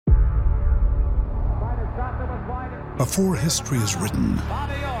Before history is written,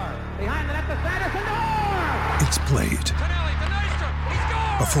 it's played.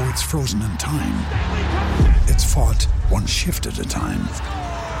 Before it's frozen in time, it's fought one shift at a time.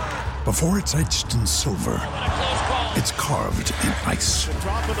 Before it's etched in silver, it's carved in ice.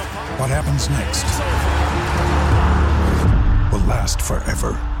 What happens next will last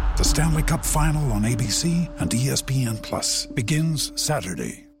forever. The Stanley Cup Final on ABC and ESPN Plus begins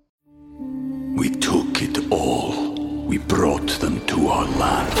Saturday. We took it all. We brought them to our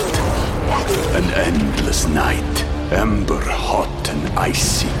land. An endless night, ember hot and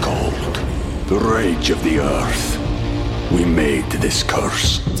icy cold. The rage of the earth. We made this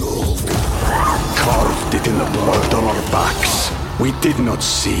curse. Carved it in the blood on our backs. We did not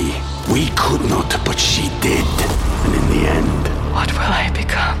see. We could not, but she did. And in the end... What will I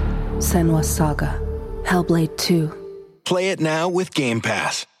become? Senua's Saga. Hellblade 2. Play it now with Game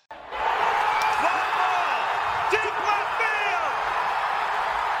Pass.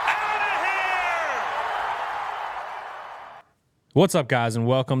 What's up, guys, and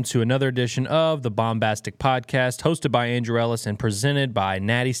welcome to another edition of the Bombastic Podcast, hosted by Andrew Ellis and presented by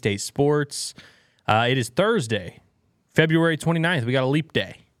Natty State Sports. It is Thursday, February 29th. We got a leap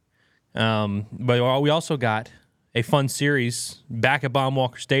day. But we also got a fun series back at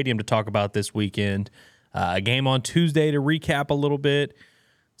Baum-Walker Stadium to talk about this weekend. A game on Tuesday to recap a little bit,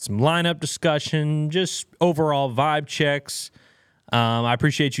 some lineup discussion, just overall vibe checks. I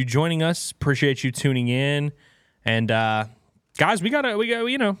appreciate you joining us, appreciate you tuning in, and guys, we got,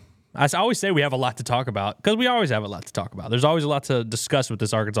 you know, I always say we have a lot to talk about because we always have a lot to talk about. There's always a lot to discuss with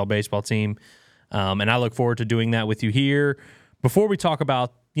this Arkansas baseball team, and I look forward to doing that with you here. Before we talk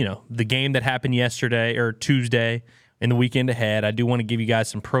about, you know, the game that happened yesterday or Tuesday and the weekend ahead, I do want to give you guys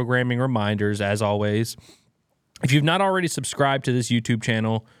some programming reminders, as always. If you've not already subscribed to this YouTube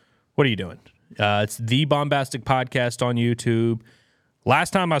channel, what are you doing? It's The Bombastic Podcast on YouTube.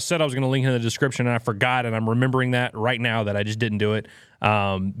 Last time I said I was going to link in the description, and I forgot, and I'm remembering that right now that I just didn't do it.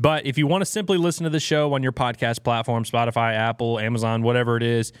 But if you want to simply listen to the show on your podcast platform, Spotify, Apple, Amazon, whatever it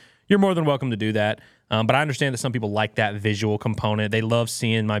is, you're more than welcome to do that. But I understand that some people like that visual component. They love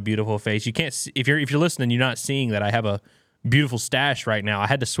seeing my beautiful face. You can't see, if you're listening, you're not seeing that I have a beautiful stash right now. I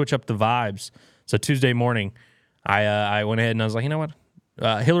had to switch up the vibes. So Tuesday morning, I went ahead and I was like, you know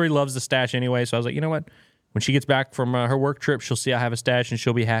what? Hillary loves the stash anyway, so I was like, you know what? When she gets back from her work trip, she'll see I have a stash and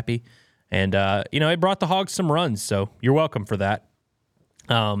she'll be happy. And, you know, it brought the Hogs some runs, so you're welcome for that.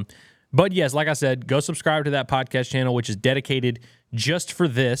 But, yes, like I said, go subscribe to that podcast channel, which is dedicated just for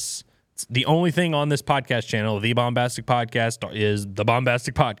this. It's the only thing on this podcast channel, The Bombastic Podcast, is The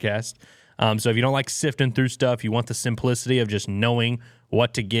Bombastic Podcast. So if you don't like sifting through stuff, you want the simplicity of just knowing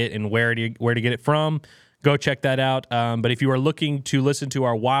what to get and where to get it from, go check that out. But if you are looking to listen to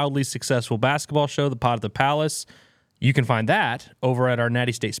our wildly successful basketball show, The Pod at the Palace, you can find that over at our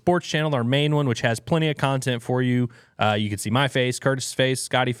Natty State Sports channel, our main one, which has plenty of content for you. You can see my face, Curtis' face,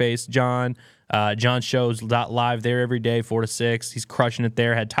 Scotty face, John. John shows live there every day, 4 to 6. He's crushing it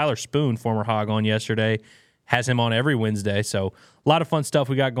there. Had Tyler Spoon, former Hog, on yesterday. Has him on every Wednesday. So a lot of fun stuff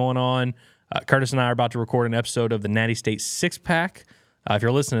we got going on. Curtis and I are about to record an episode of the Natty State Six-Pack. If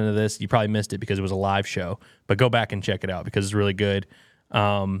you're listening to this, you probably missed it because it was a live show, but go back and check it out because it's really good.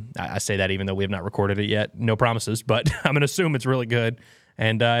 I say that even though we have not recorded it yet. No promises, but I'm going to assume it's really good.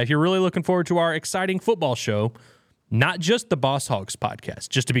 And if you're really looking forward to our exciting football show, not just the Boss Hogs podcast,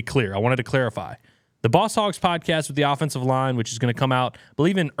 just to be clear, I wanted to clarify. The Boss Hogs podcast with the offensive line, which is going to come out, I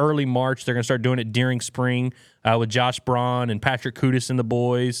believe, in early March. They're going to start doing it during spring with Josh Braun and Patrick Kudus and the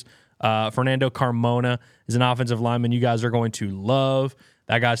boys. Fernando Carmona is an offensive lineman you guys are going to love.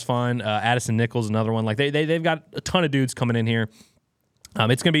 That guy's fun. Addison Nichols, another one. Like they've got a ton of dudes coming in here.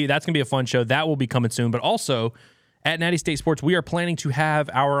 That's gonna be a fun show. That will be coming soon. But also at Natty State Sports, we are planning to have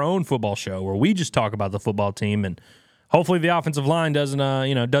our own football show where we just talk about the football team, and hopefully the offensive line does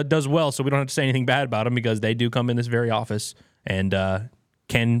well, so we don't have to say anything bad about them because they do come in this very office and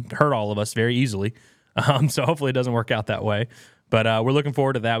can hurt all of us very easily. So hopefully it doesn't work out that way. But we're looking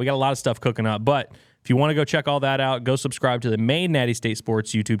forward to that. We got a lot of stuff cooking up. But if you want to go check all that out, go subscribe to the main Natty State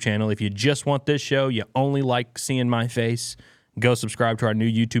Sports YouTube channel. If you just want this show, you only like seeing my face, go subscribe to our new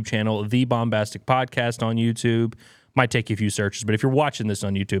YouTube channel, The Bombastic Podcast on YouTube. Might take you a few searches, but if you're watching this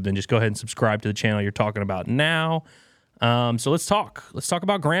on YouTube, then just go ahead and subscribe to the channel you're talking about now. So let's talk. Let's talk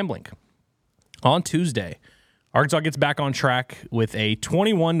about Grambling. On Tuesday, Arkansas gets back on track with a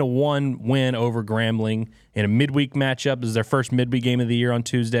 21-1 win over Grambling in a midweek matchup. This is their first midweek game of the year on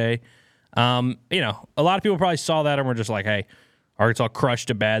Tuesday. A lot of people probably saw that and were just like, hey, Arkansas crushed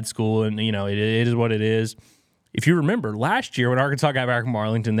a bad school, and, it is what it is. If you remember, last year when Arkansas got back from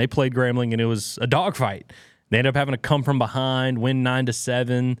Arlington, they played Grambling, and it was a dogfight. They ended up having to come from behind, win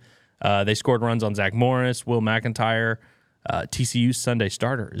 9-7. They scored runs on Zach Morris, Will McIntyre, TCU's Sunday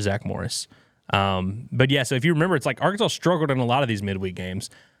starter, Zach Morris. But yeah, so if you remember, it's like Arkansas struggled in a lot of these midweek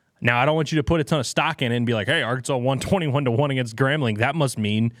games. Now, I don't want you to put a ton of stock in it and be like, hey, Arkansas won 21-1 against Grambling. That must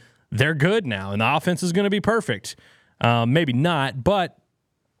mean they're good now, and the offense is going to be perfect. Maybe not, but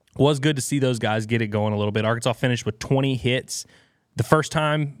was good to see those guys get it going a little bit. Arkansas finished with 20 hits, the first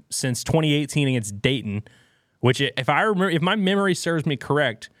time since 2018 against Dayton, which, if my memory serves me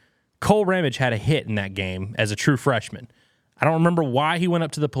correct, Cole Ramage had a hit in that game as a true freshman. I don't remember why he went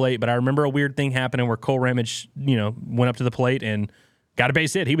up to the plate, but I remember a weird thing happening where Cole Ramage, went up to the plate and got a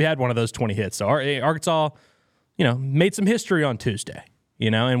base hit. He had one of those 20 hits. So Arkansas, made some history on Tuesday.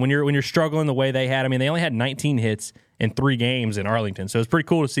 And when you're struggling the way they had, they only had 19 hits in 3 games in Arlington. So it's pretty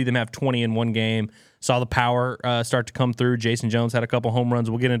cool to see them have 20 in one game. Saw the power start to come through. Jason Jones had a couple home runs.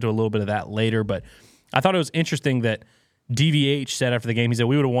 We'll get into a little bit of that later, but I thought it was interesting that DVH said after the game, he said,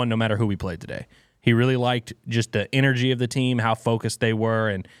 we would have won no matter who we played today. He really liked just the energy of the team, how focused they were,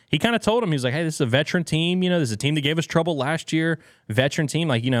 and he kind of told him, he was like, hey, this is a veteran team. This is a team that gave us trouble last year. Veteran team,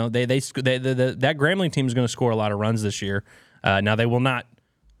 that Grambling team is going to score a lot of runs this year. Now, they will not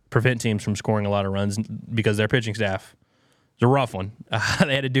prevent teams from scoring a lot of runs because their pitching staff is a rough one.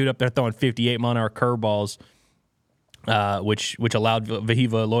 They had a dude up there throwing 58-mile-an-hour curveballs, which allowed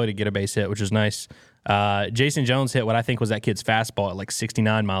Vahiva Aloy to get a base hit, which was nice. Jason Jones hit what I think was that kid's fastball at like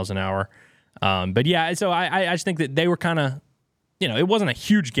 69 miles an hour. But yeah, so I just think that they were kind of, it wasn't a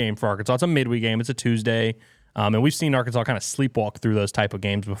huge game for Arkansas. It's a midweek game. It's a Tuesday. And we've seen Arkansas kind of sleepwalk through those type of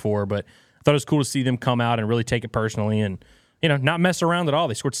games before, but I thought it was cool to see them come out and really take it personally and, not mess around at all.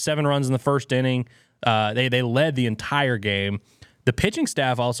 They scored 7 runs in the first inning. They led the entire game. The pitching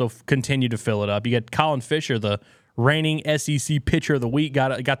staff also continued to fill it up. You got Colin Fisher, the reigning SEC pitcher of the week,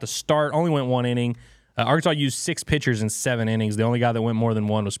 got the start, only went 1 inning. Arkansas used 6 pitchers in 7 innings. The only guy that went more than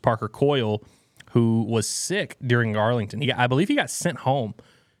 1 was Parker Coyle, who was sick during Arlington. I believe he got sent home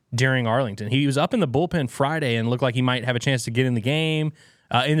during Arlington. He was up in the bullpen Friday and looked like he might have a chance to get in the game.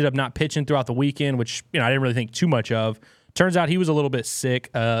 Ended up not pitching throughout the weekend, which I didn't really think too much of. Turns out he was a little bit sick.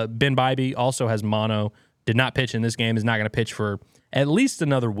 Ben Bybee also has mono. Did not pitch in this game. Is not going to pitch for at least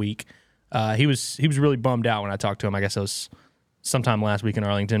another week. He was really bummed out when I talked to him. I guess it was sometime last week in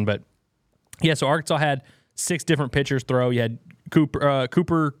Arlington. But yeah, so Arkansas had 6 different pitchers throw. You had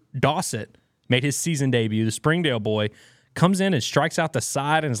Cooper Dossett made his season debut. The Springdale boy comes in and strikes out the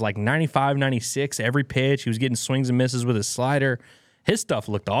side and is like 95, 96 every pitch. He was getting swings and misses with his slider. His stuff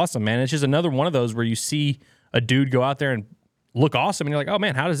looked awesome, man. It's just another one of those where you see a dude go out there and look awesome, and you're like, oh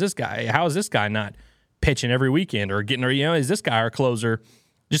man, how is this guy not pitching every weekend or getting, is this guy our closer?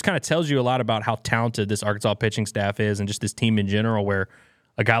 Just kind of tells you a lot about how talented this Arkansas pitching staff is and just this team in general, where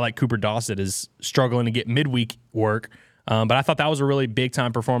a guy like Cooper Dossett is struggling to get midweek work. But I thought that was a really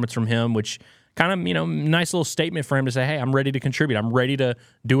big-time performance from him, which kind of, nice little statement for him to say, hey, I'm ready to contribute. I'm ready to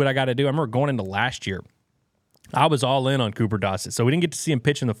do what I got to do. I remember going into last year, I was all in on Cooper Dossett. So we didn't get to see him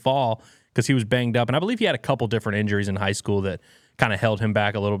pitch in the fall because he was banged up. And I believe he had a couple different injuries in high school that kind of held him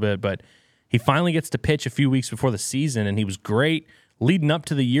back a little bit. But he finally gets to pitch a few weeks before the season, and he was great leading up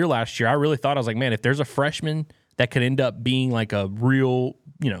to the year last year. I really thought, I was like, man, if there's a freshman that could end up being like a real,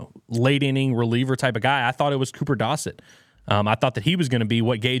 late inning reliever type of guy, I thought it was Cooper Dossett. I thought that he was going to be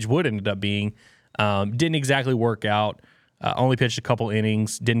what Gage Wood ended up being. Didn't exactly work out. Only pitched a couple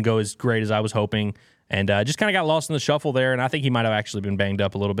innings. Didn't go as great as I was hoping. And just kind of got lost in the shuffle there, and I think he might have actually been banged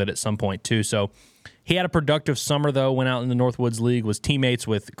up a little bit at some point too. So he had a productive summer, though, went out in the Northwoods League, was teammates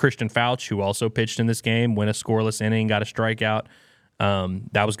with Christian Fouch, who also pitched in this game, went a scoreless inning, got a strikeout.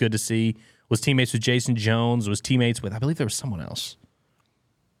 That was good to see. Was teammates with Jason Jones, was teammates with, I believe there was someone else.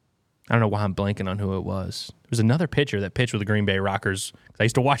 I don't know why I'm blanking on who it was. There was another pitcher that pitched with the Green Bay Rockers. I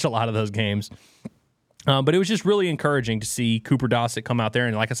used to watch a lot of those games. But it was just really encouraging to see Cooper Dossett come out there.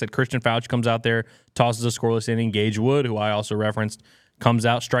 And like I said, Christian Fouch comes out there, tosses a scoreless inning. Gage Wood, who I also referenced, comes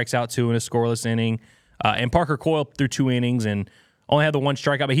out, strikes out 2 in a scoreless inning. And Parker Coyle threw 2 innings and only had the 1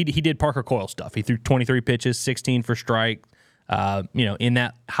 strikeout. But he did Parker Coyle stuff. He threw 23 pitches, 16 for strike, in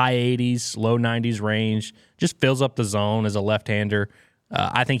that high 80s, low 90s range. Just fills up the zone as a left-hander.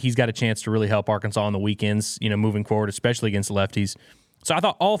 I think he's got a chance to really help Arkansas on the weekends, moving forward, especially against lefties. So I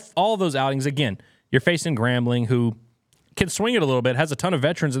thought all of those outings, again, you're facing Grambling, who can swing it a little bit, has a ton of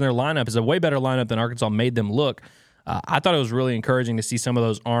veterans in their lineup, is a way better lineup than Arkansas made them look. I thought it was really encouraging to see some of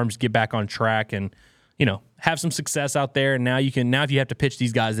those arms get back on track and, have some success out there. And now if you have to pitch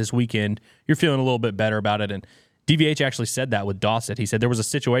these guys this weekend, you're feeling a little bit better about it. And DVH actually said that with Dossett. He said there was a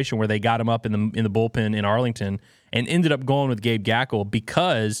situation where they got him up in the bullpen in Arlington and ended up going with Gabe Gackle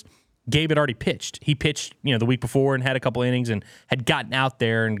because Gabe had already pitched. He pitched, the week before and had a couple innings and had gotten out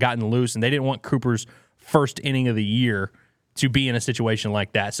there and gotten loose, and they didn't want Cooper's first inning of the year to be in a situation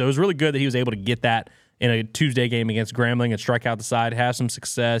like that. So it was really good that he was able to get that in a Tuesday game against Grambling and strike out the side, have some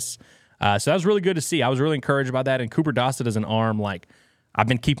success. So that was really good to see. I was really encouraged by that, and Cooper Dossett is an arm like I've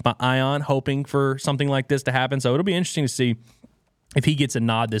been keeping my eye on, hoping for something like this to happen. So it'll be interesting to see if he gets a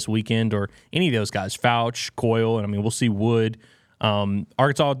nod this weekend or any of those guys, Fouch, Coyle, and we'll see Wood.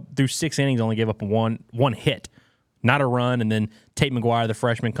 Arkansas through 6 innings only gave up one hit, not a run, and then Tate McGuire, the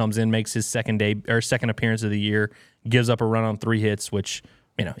freshman, comes in, makes his second appearance of the year, gives up a run on 3 hits, which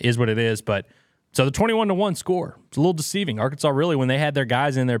is what it is. But so the 21-1 score, it's a little deceiving. Arkansas really, when they had their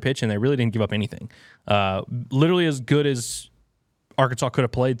guys in there pitching, they really didn't give up anything. Literally as good as Arkansas could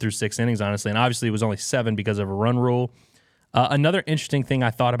have played through 6 innings, honestly, and obviously it was only 7 because of a run rule. Another interesting thing I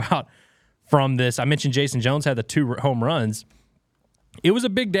thought about from this, I mentioned Jason Jones had the 2 home runs. It was a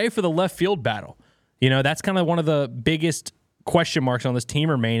big day for the left field battle. That's kind of one of the biggest question marks on this team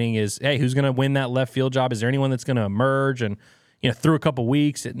remaining is, hey, who's going to win that left field job? Is there anyone that's going to emerge? And, through a couple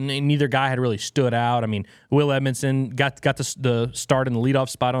weeks, neither guy had really stood out. Will Edmondson got the start in the leadoff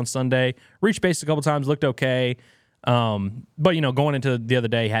spot on Sunday, reached base a couple times, looked okay. But, going into the other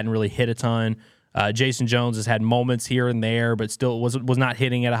day, hadn't really hit a ton. Jason Jones has had moments here and there, but still was not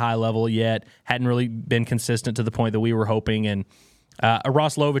hitting at a high level yet. Hadn't really been consistent to the point that we were hoping. And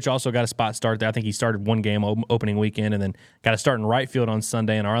Ross Lovich also got a spot start there. I think he started one game opening weekend and then got a start in right field on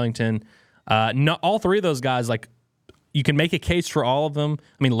Sunday in Arlington. All 3 of those guys, you can make a case for all of them.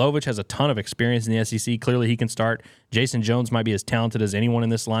 Lovich has a ton of experience in the SEC. Clearly he can start. Jason Jones might be as talented as anyone in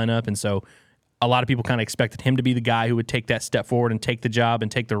this lineup, and so a lot of people kind of expected him to be the guy who would take that step forward and take the job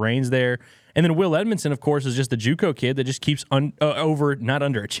and take the reins there. And then Will Edmondson, of course, is just the JUCO kid that just keeps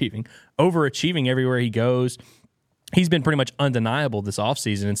overachieving everywhere he goes. He's been pretty much undeniable this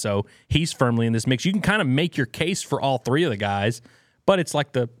offseason, and so he's firmly in this mix. You can kind of make your case for all 3 of the guys, but it's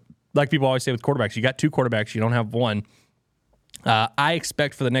like people always say with quarterbacks, you got 2 quarterbacks, you don't have one. I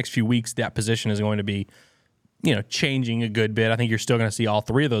expect for the next few weeks that position is going to be, changing a good bit. I think you're still going to see all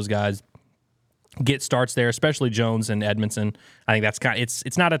 3 of those guys get starts there, especially Jones and Edmondson. I think that's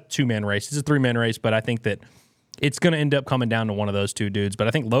it's not a 2-man race. It's a 3-man race, but I think that it's going to end up coming down to one of those 2 dudes. But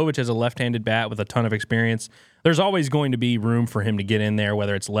I think Lovich has a left-handed bat with a ton of experience. There's always going to be room for him to get in there,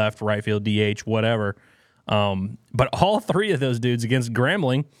 whether it's left, right field, DH, whatever. But all 3 of those dudes against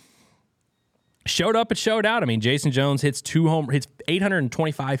Grambling showed up and showed out. Jason Jones hits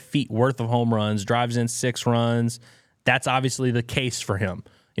 825 feet worth of home runs, drives in 6 runs. That's obviously the case for him.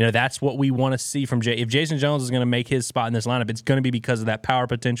 That's what we want to see from If Jason Jones is going to make his spot in this lineup, it's going to be because of that power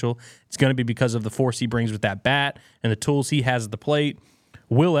potential. It's going to be because of the force he brings with that bat and the tools he has at the plate.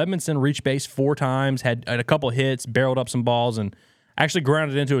 Will Edmondson reached base 4 times, had a couple hits, barreled up some balls, and actually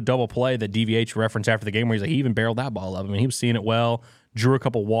grounded into a double play that DVH referenced after the game where he even barreled that ball up. He was seeing it well, drew a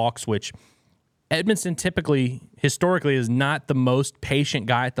couple walks, which Edmondson historically, is not the most patient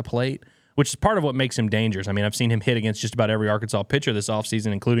guy at the plate, which is part of what makes him dangerous. I've seen him hit against just about every Arkansas pitcher this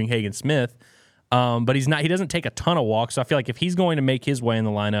offseason, including Hagen Smith. But he doesn't take a ton of walks. So I feel like if he's going to make his way in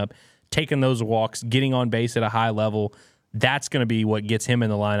the lineup, taking those walks, getting on base at a high level, that's going to be what gets him in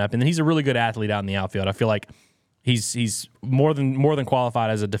the lineup. And then he's a really good athlete out in the outfield. I feel like he's more than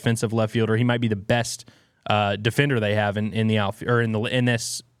qualified as a defensive left fielder. He might be the best defender they have in the outfield or in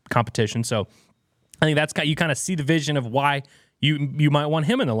this competition. So I think that's you kind of see the vision of why you might want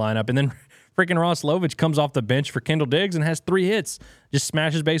him in the lineup. And then freaking Ross Lovich comes off the bench for Kendall Diggs and has 3 hits, just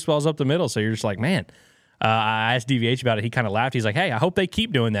smashes baseballs up the middle. So you're just like, man. I asked DVH about it. He kind of laughed. He's like, hey, I hope they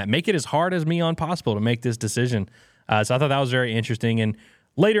keep doing that. Make it as hard as possible to make this decision. So I thought that was very interesting. And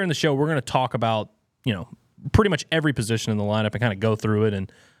later in the show, we're going to talk about, pretty much every position in the lineup and kind of go through it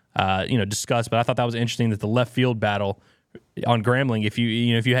and, discuss. But I thought that was interesting that the left field battle on Grambling, if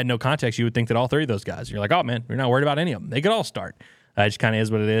you had no context, you would think that all 3 of those guys, you're like, oh man, you're not worried about any of them. They could all start. It just kind of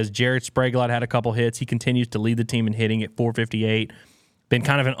is what it is. Jared Spraglott had a couple hits. He continues to lead the team in hitting at .458. Been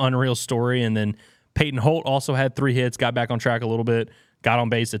kind of an unreal story. And then Peyton Holt also had 3 hits, got back on track a little bit, got on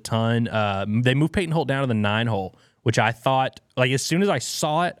base a ton. They moved Peyton Holt down to the 9 hole, which I thought, as soon as I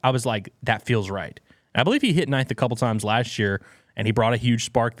saw it, I was like, that feels right. And I believe he hit 9th a couple times last year, and he brought a huge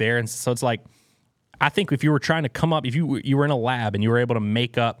spark there. And so it's like, I think if you were trying to come up, if you were in a lab and you were able to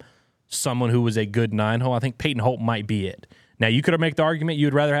make up someone who was a good 9 hole, I think Peyton Holt might be it. Now, you could make the argument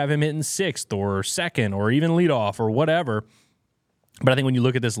you'd rather have him hitting 6th or 2nd or even leadoff or whatever. But I think when you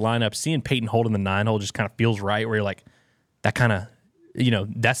look at this lineup, seeing Peyton Holt in the 9 hole just kind of feels right, where you're like, that kind of,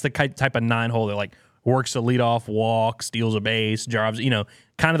 that's the type of 9 hole that works the leadoff walk, steals a base, drives,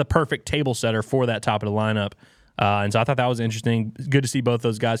 kind of the perfect table setter for that top of the lineup. And so I thought that was interesting. Good to see both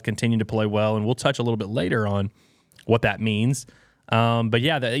those guys continue to play well, and we'll touch a little bit later on what that means. But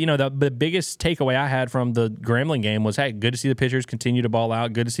yeah, the biggest takeaway I had from the Grambling game was, hey, good to see the pitchers continue to ball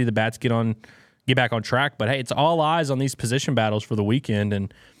out. Good to see the bats get back on track. But hey, it's all eyes on these position battles for the weekend,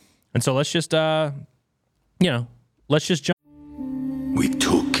 and so let's just jump. We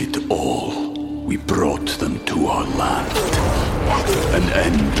took it all. We brought them to our land. An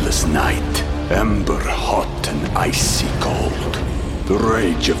endless night, ember hot and icy cold. The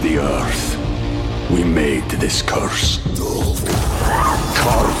rage of the earth. We made this curse.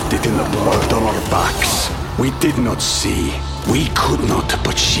 Carved it in the blood on our backs. We did not see. We could not,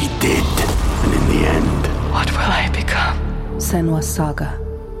 but she did. And in the end, what will I become? Senua's Saga.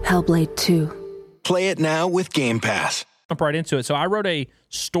 Hellblade 2. Play it now with Game Pass. Jump right into it. So I wrote a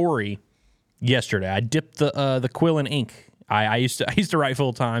story yesterday. I dipped the quill in ink. I used to write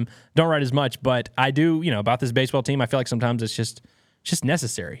full time. Don't write as much, but I do. About this baseball team, I feel like sometimes it's just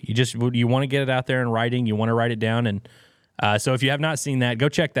necessary. You want to get it out there in writing. You want to write it down, and so if you have not seen that, go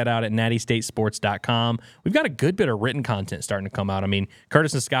check that out at nattystatesports.com. We've got a good bit of written content starting to come out. I mean,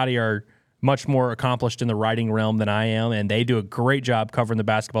 Curtis and Scotty are much more accomplished in the writing realm than I am, and they do a great job covering the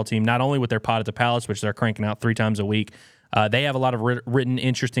basketball team, not only with their Pod at the Palace, which they're cranking out 3 times a week. They have a lot of written,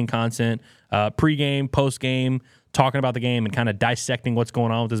 interesting content, pregame, postgame, talking about the game and kind of dissecting what's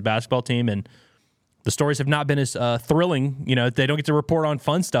going on with this basketball team. And the stories have not been as thrilling. They don't get to report on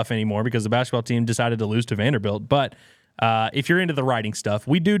fun stuff anymore because the basketball team decided to lose to Vanderbilt. But if you're into the writing stuff,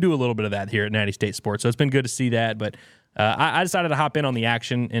 we do a little bit of that here at Natty State Sports. So it's been good to see that. But I decided to hop in on the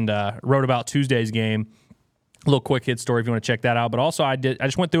action and wrote about Tuesday's game. A little quick hit story if you want to check that out. But also I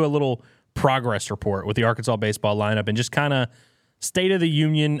just went through a little progress report with the Arkansas baseball lineup and just kind of state of the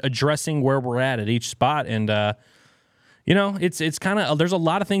union, addressing where we're at each spot. And it's kind of, there's a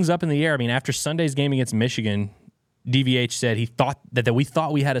lot of things up in the air. I mean, after Sunday's game against Michigan, DVH said he thought that we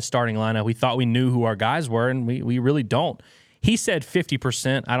thought we had a starting lineup. We thought we knew who our guys were, and we really don't. He said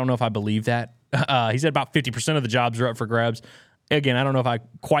 50%. I don't know if I believe that. He said about 50% of the jobs are up for grabs. Again, I don't know if I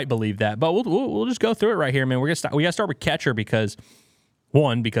quite believe that, but we'll just go through it right here, man. We got to start with catcher because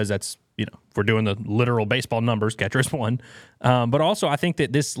that's, if we're doing the literal baseball numbers, catcher is one. But also, I think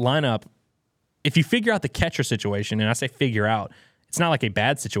that this lineup, if you figure out the catcher situation, and I say figure out, it's not like a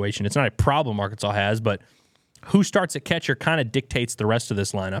bad situation. It's not a problem Arkansas has, but who starts at catcher kind of dictates the rest of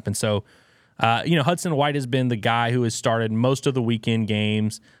this lineup. And so, Hudson White has been the guy who has started most of the weekend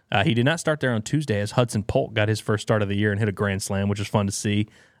games. He did not start there on Tuesday as Hudson Polk got his first start of the year and hit a grand slam, which was fun to see.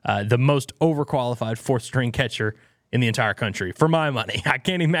 The most overqualified fourth-string catcher in the entire country, for my money. I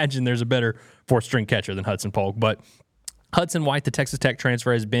can't imagine there's a better fourth-string catcher than Hudson Polk. But Hudson White, the Texas Tech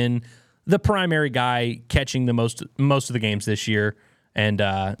transfer, has been the primary guy catching the most of the games this year. And,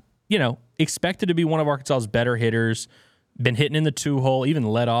 expected to be one of Arkansas's better hitters, been hitting in the 2-hole, even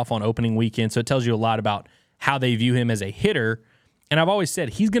led off on opening weekend. So it tells you a lot about how they view him as a hitter. And I've always said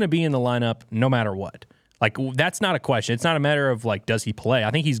he's going to be in the lineup no matter what. Like, that's not a question. It's not a matter of, does he play?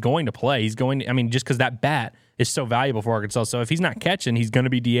 I think he's going to play. Just because that bat is so valuable for Arkansas. So if he's not catching, he's going to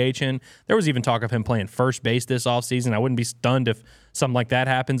be DHing. There was even talk of him playing first base this offseason. I wouldn't be stunned if something like that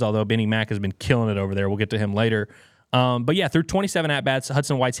happens, although Benny Mack has been killing it over there. We'll get to him later. But yeah, through 27 at-bats,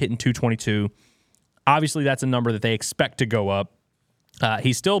 Hudson White's hitting .222. Obviously, that's a number that they expect to go up.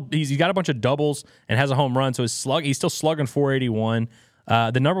 He's got a bunch of doubles and has a home run, so he's still slugging .481.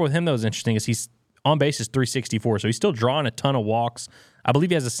 The number with him, though, is interesting, is he's on base is .364, so he's still drawing a ton of walks. I believe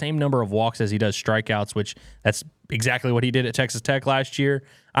he has the same number of walks as he does strikeouts, which that's exactly what he did at Texas Tech last year.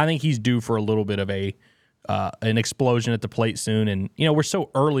 I think he's due for a little bit of an explosion at the plate soon. And, we're so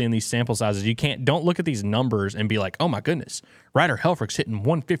early in these sample sizes. Don't look at these numbers and be like, oh my goodness, Ryder Helfrich's hitting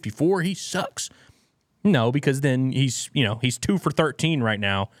 154. He sucks. No, because then he's 2 for 13 right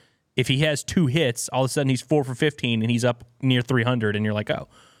now. If he has 2 hits, all of a sudden he's 4 for 15 and he's up near 300 and you're like, oh,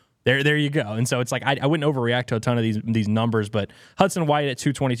 there you go. And so it's like, I wouldn't overreact to a ton of these numbers, but Hudson White at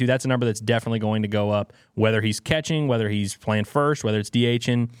 .222, that's a number that's definitely going to go up, whether he's catching, whether he's playing first, whether it's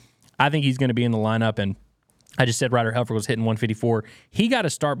DHing. I think he's going to be in the lineup. And I just said Ryder Helfrich was hitting 154. He got to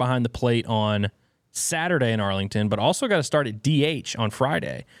start behind the plate on Saturday in Arlington, but also got to start at DH on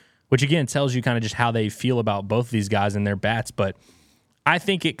Friday, which again tells you kind of just how they feel about both of these guys and their bats. But I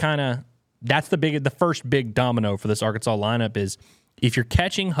think that's the first big domino for this Arkansas lineup is if you're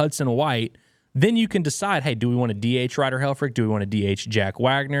catching Hudson White, then you can decide, hey, do we want to DH Ryder Helfrich? Do we want to DH Jack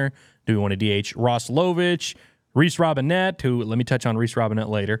Wagner? Do we want to DH Ross Lovich, Reese Robinette, who, let me touch on Reese Robinette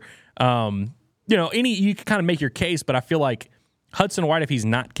later. You can kind of make your case, but I feel like Hudson White, if he's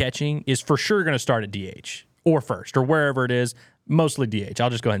not catching, is for sure going to start at DH or first or wherever it is, mostly DH. I'll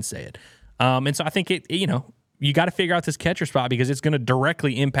just go ahead and say it. And so I think you got to figure out this catcher spot because it's going to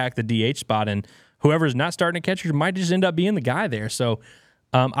directly impact the DH spot, and whoever's not starting a catcher might just end up being the guy there. So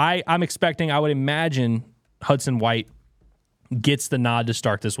I'm expecting, I would imagine Hudson White gets the nod to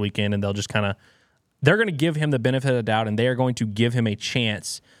start this weekend, and they'll just they're going to give him the benefit of the doubt, and they are going to give him a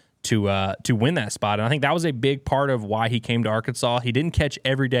chance to win that spot. And I think that was a big part of why he came to Arkansas. He didn't catch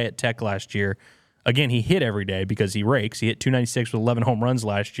every day at Tech last year. Again, he hit every day because he rakes. He hit 296 with 11 home runs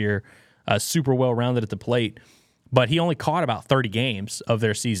last year, super well-rounded at the plate. But he only caught about 30 games of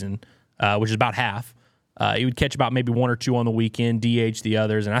their season, which is about half. He would catch about maybe one or two on the weekend, DH the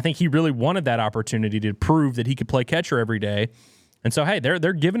others. And I think he really wanted that opportunity to prove that he could play catcher every day. And so, hey,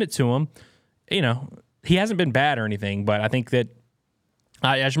 they're giving it to him. You know, he hasn't been bad or anything, but I think that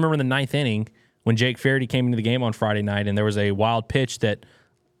I just remember in the ninth inning when Jake Faraday came into the game on Friday night and there was a wild pitch that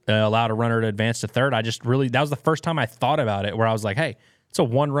allowed a runner to advance to third. That was the first time I thought about it, where I was like, hey, it's a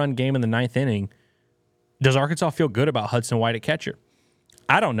one-run game in the ninth inning. Does Arkansas feel good about Hudson White at catcher?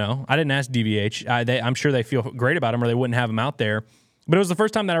 I don't know. I didn't ask DVH. I'm sure they feel great about him or they wouldn't have him out there. But it was the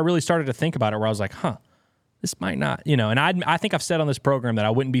first time that I really started to think about it, where I was like, this might not, and I think I've said on this program that I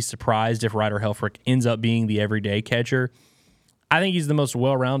wouldn't be surprised if Ryder Helfrich ends up being the everyday catcher. I think he's the most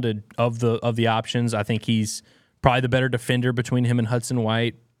well-rounded of the options. I think he's probably the better defender between him and Hudson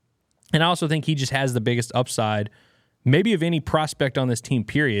White. And I also think he just has the biggest upside, maybe of any prospect on this team,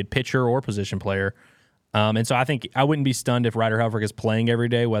 period, pitcher or position player. And so I think I wouldn't be stunned if Ryder Helfrich is playing every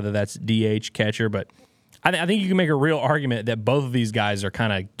day, whether that's DH, catcher. But I think you can make a real argument that both of these guys are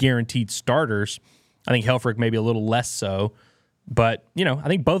kind of guaranteed starters. I think Helfrich maybe a little less so. But, I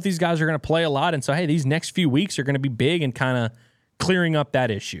think both these guys are going to play a lot. And so, hey, these next few weeks are going to be big and kind of clearing up that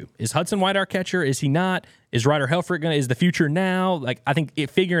issue. Is Hudson White our catcher? Is he not? Is Ryder Helfrich is the future now? Like, I think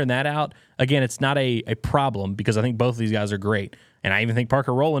figuring that out, again, it's not a problem because I think both of these guys are great. And I even think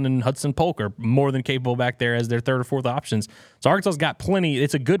Parker Rowland and Hudson Polk are more than capable back there as their third or fourth options. So Arkansas's got plenty.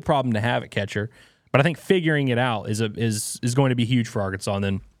 It's a good problem to have at catcher. But I think figuring it out is going to be huge for Arkansas. And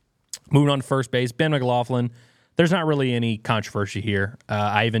then moving on to first base, Ben McLaughlin. There's not really any controversy here.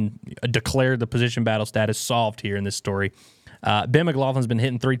 I even declared the position battle status solved here in this story. Ben McLaughlin's been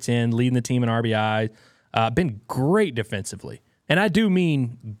hitting .310, leading the team in RBI, been great defensively. And I do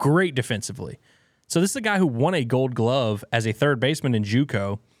mean great defensively. So this is a guy who won a Gold Glove as a third baseman in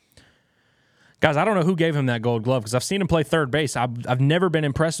JUCO. Guys, I don't know who gave him that Gold Glove because I've seen him play third base. I've never been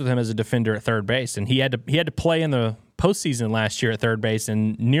impressed with him as a defender at third base, and he had to play in the postseason last year at third base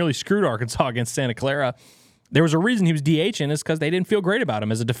and nearly screwed Arkansas against Santa Clara. There was a reason he was DHing, is because they didn't feel great about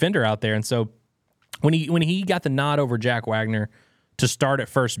him as a defender out there, and so when he got the nod over Jack Wagner to start at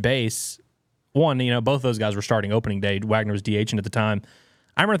first base, both those guys were starting opening day. Wagner was DHing at the time.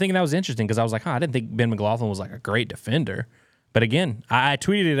 I remember thinking that was interesting because I was like, I didn't think Ben McLaughlin was like a great defender. But again, I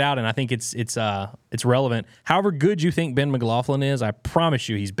tweeted it out, and I think it's relevant. However good you think Ben McLaughlin is, I promise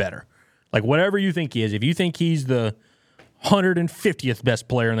you he's better. Like, whatever you think he is, if you think he's the 150th best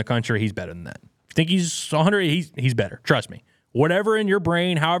player in the country, he's better than that. If you think he's 100, he's better. Trust me. Whatever in your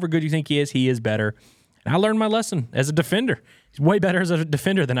brain, however good you think he is better. And I learned my lesson as a defender. He's way better as a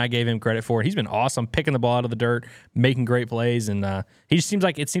defender than I gave him credit for. He's been awesome, picking the ball out of the dirt, making great plays, and he just seems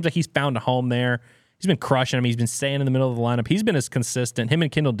like he's found a home there. He's been crushing him. He's been staying in the middle of the lineup. He's been as consistent. Him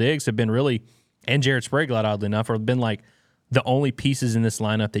and Kendall Diggs have been really, and Jared Sprague, oddly enough, have been like the only pieces in this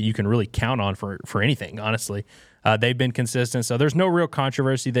lineup that you can really count on for anything, honestly. They've been consistent, so there's no real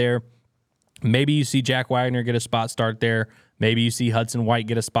controversy there. Maybe you see Jack Wagner get a spot start there. Maybe you see Hudson White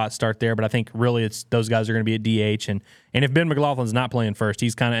get a spot start there, but I think really it's those guys are going to be at DH. And if Ben McLaughlin's not playing first,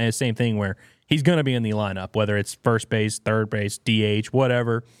 he's kind of the same thing where he's going to be in the lineup, whether it's first base, third base, DH,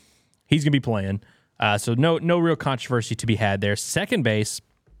 whatever. He's going to be playing. So no real controversy to be had there. Second base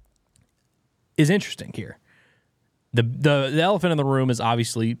is interesting here. The elephant in the room is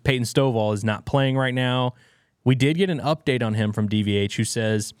obviously Peyton Stovall is not playing right now. We did get an update on him from DVH who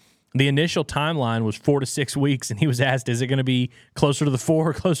says the initial timeline was 4 to 6 weeks, and he was asked, is it going to be closer to the 4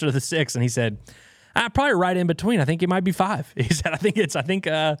 or closer to the 6? And he said, probably right in between. I think it might be 5. He said,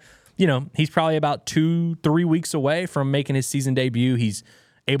 he's probably about 2-3 weeks away from making his season debut. He's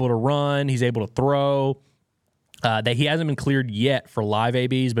able to run. He's able to throw. That he hasn't been cleared yet for live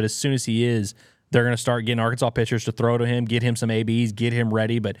ABs, but as soon as he is, they're going to start getting Arkansas pitchers to throw to him, get him some ABs, get him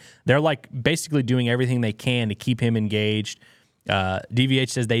ready. But they're like basically doing everything they can to keep him engaged. DVH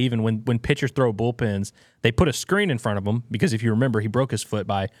says they even, when pitchers throw bullpens, they put a screen in front of him because if you remember, he broke his foot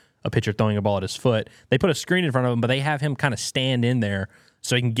by a pitcher throwing a ball at his foot. They put a screen in front of him, but they have him kind of stand in there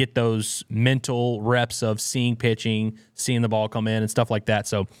so he can get those mental reps of seeing pitching, seeing the ball come in and stuff like that.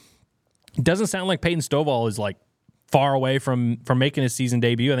 So it doesn't sound like Peyton Stovall is like far away from making his season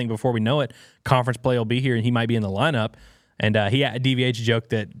debut. I think before we know it, conference play will be here, and he might be in the lineup. And DVH joked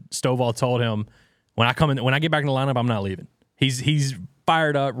that Stovall told him, when I get back in the lineup, I'm not leaving. He's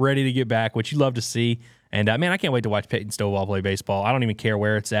fired up, ready to get back, which you love to see. And man, I can't wait to watch Peyton Stovall play baseball. I don't even care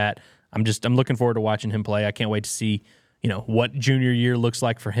where it's at. I'm looking forward to watching him play. I can't wait to see what junior year looks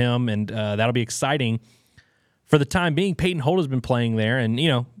like for him, and that'll be exciting. For the time being, Peyton Holt has been playing there and,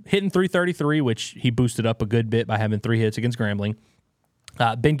 hitting .333, which he boosted up a good bit by having 3 hits against Grambling.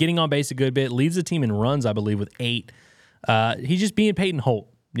 Been getting on base a good bit. Leads the team in runs, I believe, with 8. He's just being Peyton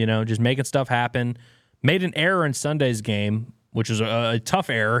Holt, just making stuff happen. Made an error in Sunday's game, which was a tough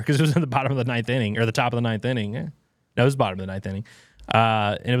error because it was in the bottom of the 9th inning, or the top of the 9th inning. No, it was bottom of the 9th inning.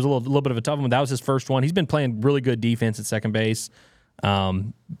 And it was a little bit of a tough one. That was his first one. He's been playing really good defense at second base.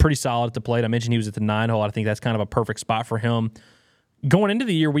 Pretty solid at the plate. I mentioned he was at the 9 hole. I think that's kind of a perfect spot for him. Going into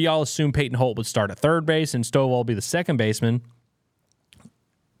the year, we all assumed Peyton Holt would start at third base and Stovall would be the second baseman.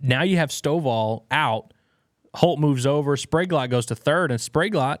 Now you have Stovall out. Holt moves over. Spraglott goes to third, and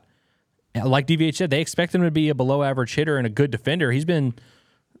Spraglott, like DVH said, they expect him to be a below-average hitter and a good defender. He's been,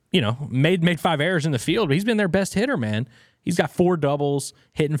 made 5 errors in the field, but he's been their best hitter, man. He's got 4 doubles,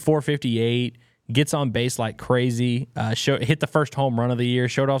 hitting .458, gets on base like crazy, hit the first home run of the year,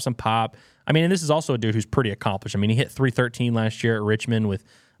 showed off some pop. I mean, and this is also a dude who's pretty accomplished. I mean, he hit .313 last year at Richmond with,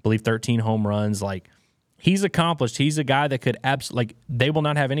 I believe, 13 home runs. Like, he's accomplished. He's a guy that could they will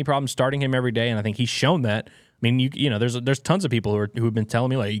not have any problem starting him every day, and I think he's shown that. I mean, there's tons of people who have been telling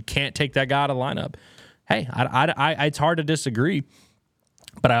me, like, you can't take that guy out of the lineup. Hey, it's hard to disagree,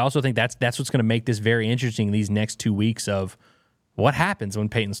 but I also think that's what's going to make this very interesting these next 2 weeks of what happens when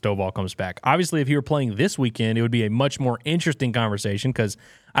Peyton Stovall comes back. Obviously, if he were playing this weekend, it would be a much more interesting conversation because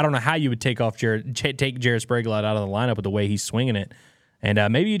I don't know how you would take Jared Spraglott out of the lineup with the way he's swinging it.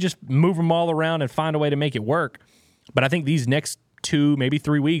 And maybe you just move them all around and find a way to make it work. But I think these next 2, maybe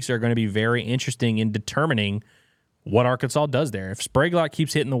 3 weeks are going to be very interesting in determining what Arkansas does there. If Spraglott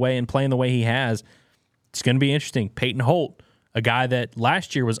keeps hitting the way and playing the way he has, it's going to be interesting. Peyton Holt, a guy that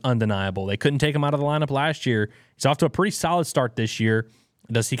last year was undeniable. They couldn't take him out of the lineup last year. He's off to a pretty solid start this year.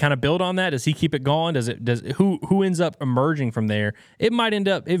 Does he kind of build on that? Does he keep it going? Who ends up emerging from there? It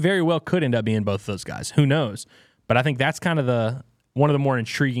very well could end up being both of those guys. Who knows? But I think that's kind of one of the more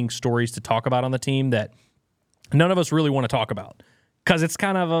intriguing stories to talk about on the team that none of us really want to talk about because it's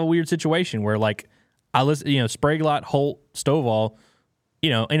kind of a weird situation where, like, I listen, Spraglott, Holt, Stovall,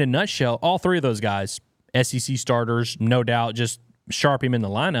 in a nutshell, all 3 of those guys, SEC starters, no doubt, just sharp him in the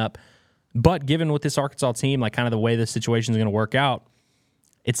lineup. But given with this Arkansas team, like kind of the way the situation is going to work out,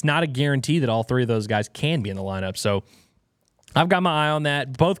 it's not a guarantee that all 3 of those guys can be in the lineup. So I've got my eye on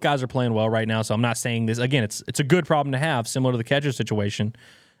that. Both guys are playing well right now, so I'm not saying this. Again, it's a good problem to have, similar to the catcher situation.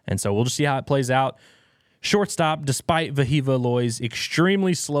 And so we'll just see how it plays out. Shortstop, despite Vahiva Loy's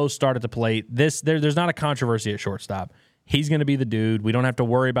extremely slow start at the plate, there's not a controversy at shortstop. He's going to be the dude. We don't have to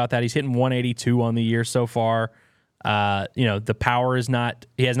worry about that. He's hitting 182 on the year so far. The power is not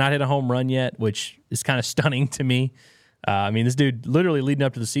 – he has not hit a home run yet, which is kind of stunning to me. I mean, this dude literally leading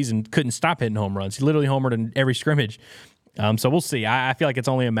up to the season couldn't stop hitting home runs. He literally homered in every scrimmage. So we'll see. I feel like it's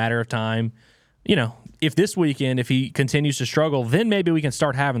only a matter of time. If this weekend, if he continues to struggle, then maybe we can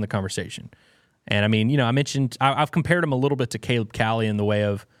start having the conversation. And I mean, I mentioned I've compared him a little bit to Caleb Cali in the way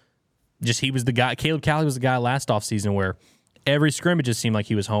of just he was the guy. Caleb Cali was the guy last offseason where every scrimmage just seemed like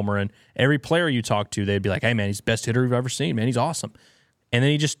he was homering. Every player you talk to, they'd be like, "Hey man, he's the best hitter we've ever seen. Man, he's awesome." And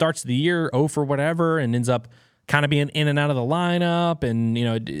then he just starts the year 0 for whatever and ends up kind of being in and out of the lineup. And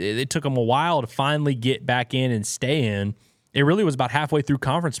it took him a while to finally get back in and stay in. It really was about halfway through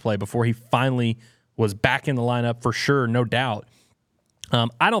conference play before he finally was back in the lineup for sure, no doubt.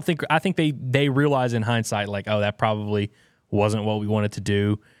 I think they realize in hindsight, like, oh, that probably wasn't what we wanted to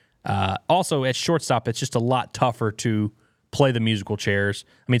do. Also, at shortstop, it's just a lot tougher to play the musical chairs.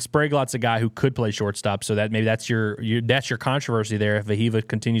 I mean, Spraglott's a guy who could play shortstop, so that maybe that's your controversy there. If Vahiva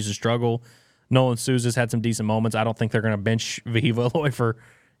continues to struggle, Nolan Souza's had some decent moments. I don't think they're going to bench Vahiva Loy for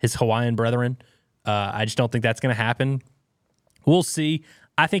his Hawaiian brethren. I just don't think that's going to happen. We'll see.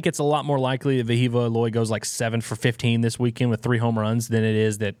 I think it's a lot more likely that Vahiva Loy goes like 7 for 15 this weekend with 3 home runs than it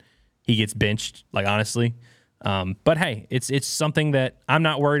is that he gets benched, like honestly. But hey, it's something that I'm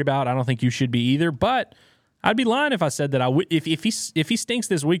not worried about. I don't think you should be either, but I'd be lying if I said that I would. If he stinks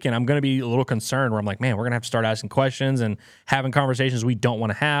this weekend, I'm going to be a little concerned where I'm like, man, we're going to have to start asking questions and having conversations we don't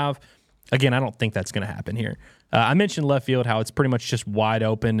want to have. Again, I don't think that's going to happen here. I mentioned left field, how it's pretty much just wide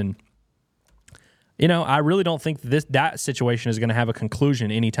open, and I really don't think that situation is going to have a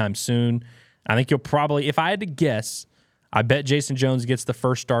conclusion anytime soon. I think you'll probably, if I had to guess, I bet Jason Jones gets the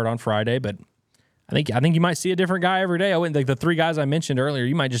first start on Friday, but I think you might see a different guy every day. I wouldn't, like the 3 guys I mentioned earlier,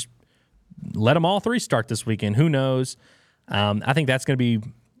 you might just let them all 3 start this weekend. Who knows? I think that's going to be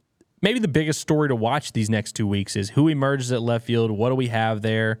maybe the biggest story to watch these next 2 weeks is who emerges at left field. What do we have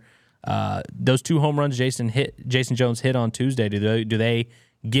there? Those 2 home runs Jason Jones hit on Tuesday, do they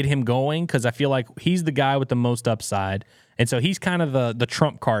get him going? Because I feel like he's the guy with the most upside, and so he's kind of the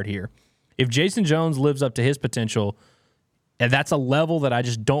trump card here. If Jason Jones lives up to his potential, that's a level that I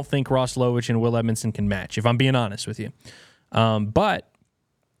just don't think Ross Lovich and Will Edmondson can match, if I'm being honest with you. But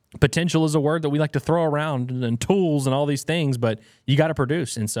potential is a word that we like to throw around, and tools and all these things, but you got to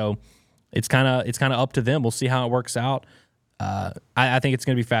produce, and so it's kind of up to them. We'll see how it works out. I think it's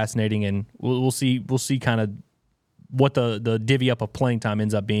going to be fascinating, and we'll see kind of what the divvy up of playing time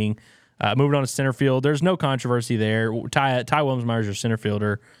ends up being. Moving on to center field, there's no controversy there. Ty Wilmsmeyer is your center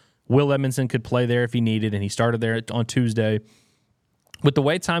fielder. Will Edmondson could play there if he needed, and he started there on Tuesday. With the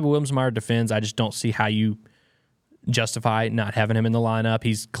way Ty Wilmsmeyer defends, I just don't see how you justify not having him in the lineup.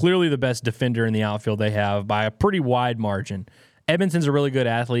 He's clearly the best defender in the outfield they have by a pretty wide margin. Edmondson's a really good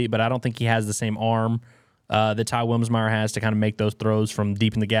athlete, but I don't think he has the same arm that Ty Wilmsmeyer has to kind of make those throws from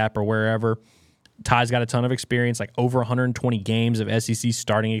deep in the gap or wherever. Ty's got a ton of experience, like over 120 games of SEC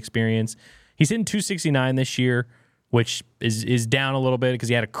starting experience. He's hitting .269 this year, which is down a little bit because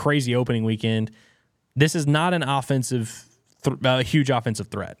he had a crazy opening weekend. This is not an huge offensive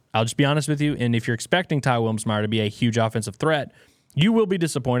threat. I'll just be honest with you, and if you're expecting Ty Wilmsmeyer to be a huge offensive threat, you will be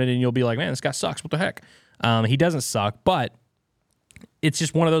disappointed, and you'll be like, man, this guy sucks. What the heck? He doesn't suck, but it's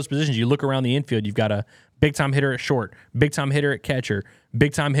just one of those positions. You look around the infield, you've got a big-time hitter at short, big-time hitter at catcher,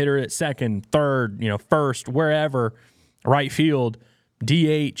 big-time hitter at second, third, first, wherever, right field,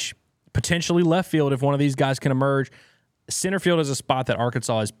 DH, potentially left field if one of these guys can emerge. Center field is a spot that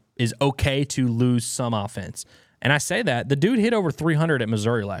Arkansas is okay to lose some offense. And I say that. The dude hit over 300 at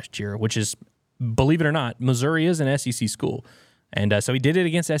Missouri last year, which is, believe it or not, Missouri is an SEC school. And so he did it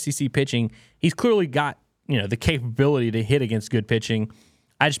against SEC pitching. He's clearly got the capability to hit against good pitching.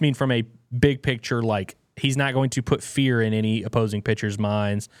 I just mean from a big picture, like he's not going to put fear in any opposing pitchers'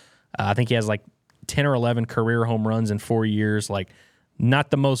 minds. I think he has like 10 or 11 career home runs in 4 years. Like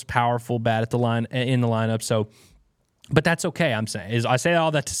not the most powerful bat in the lineup. So, but that's okay. I say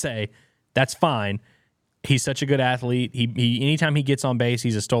all that to say that's fine. He's such a good athlete. He anytime he gets on base,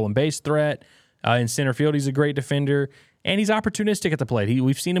 he's a stolen base threat. In center field, he's a great defender. And he's opportunistic at the plate.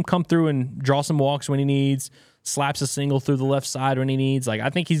 We've seen him come through and draw some walks when he needs, slaps a single through the left side when he needs. Like I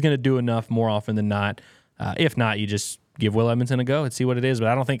think he's going to do enough more often than not. If not, you just give Will Edmondson a go and see what it is.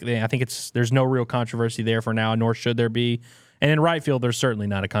 But I think there's no real controversy there for now, nor should there be. And in right field, there's certainly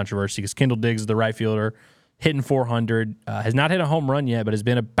not a controversy because Kendall Diggs is the right fielder, hitting 400, has not hit a home run yet, but has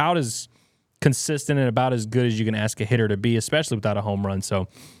been about as consistent and about as good as you can ask a hitter to be, especially without a home run. So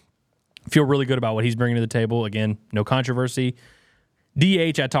feel really good about what he's bringing to the table. Again, no controversy.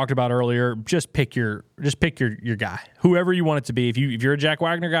 DH I talked about earlier. Just pick your guy, whoever you want it to be. If you're a Jack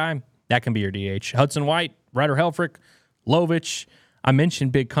Wagner guy, that can be your DH. Hudson White, Ryder Helfrich, Lovich. I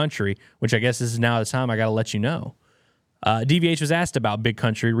mentioned Big Country, which I guess this is now the time I got to let you know. DVH was asked about Big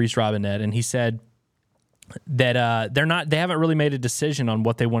Country, Reese Robinette, and he said that they haven't really made a decision on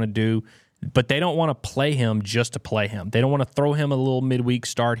what they want to do. But they don't want to play him just to play him. They don't want to throw him a little midweek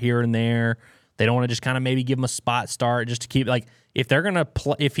start here and there. They don't want to just kind of maybe give him a spot start just to keep if they're going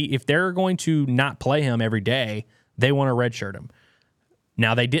to if they're going to not play him every day, they want to redshirt him.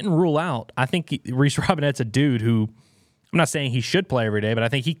 Now they didn't rule out. I think Reese Robinette's a dude who I'm not saying he should play every day, but I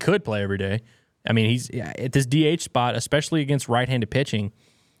think he could play every day. I mean, he's at this DH spot, especially against right-handed pitching.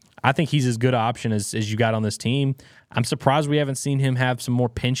 I think he's as good an option as you got on this team. I'm surprised we haven't seen him have some more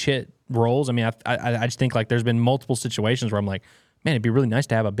pinch hit roles. I mean, I just think there's been multiple situations where I'm like, man, it'd be really nice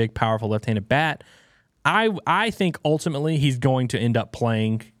to have a big, powerful left-handed bat. I think ultimately he's going to end up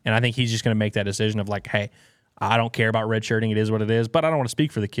playing, and I think he's just going to make that decision of hey, I don't care about redshirting. It is what it is, but I don't want to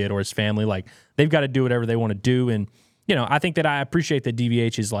speak for the kid or his family. They've got to do whatever they want to do, and I think that I appreciate that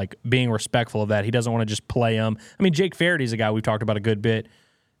DVH is being respectful of that. He doesn't want to just play him. I mean, Jake Farady's a guy we've talked about a good bit.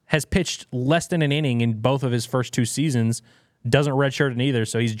 Has pitched less than an inning in both of his first 2 seasons, doesn't redshirt in either,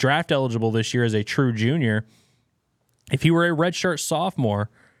 so he's draft eligible this year as a true junior. If he were a redshirt sophomore,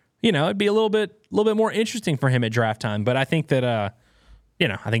 it'd be a little bit more interesting for him at draft time. But I think that,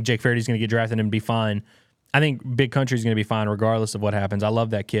 I think Jake Farady's going to get drafted and be fine. I think Big Country's going to be fine regardless of what happens. I love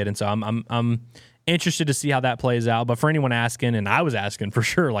that kid, and so I'm interested to see how that plays out. But for anyone asking, and I was asking for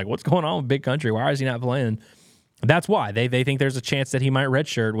sure, what's going on with Big Country? Why is he not playing? That's why they think there's a chance that he might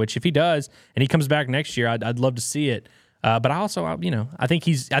redshirt. Which if he does and he comes back next year, I'd love to see it. But I also, I think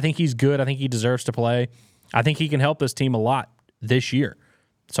he's good. I think he deserves to play. I think he can help this team a lot this year.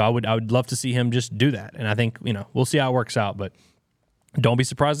 So I would love to see him just do that. And I think, we'll see how it works out. But don't be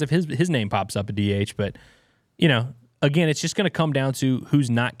surprised if his name pops up at DH. But, again, it's just going to come down to who's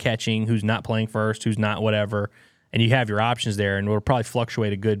not catching, who's not playing first, who's not whatever. And you have your options there, and it'll probably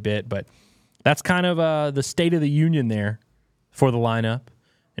fluctuate a good bit. But that's kind of the state of the union there for the lineup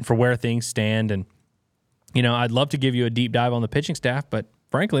and for where things stand. And, I'd love to give you a deep dive on the pitching staff, but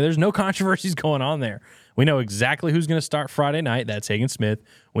frankly, there's no controversies going on there. We know exactly who's going to start Friday night. That's Hagen Smith.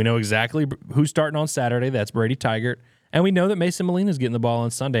 We know exactly who's starting on Saturday. That's Brady Tigert. And we know that Mason Molina's getting the ball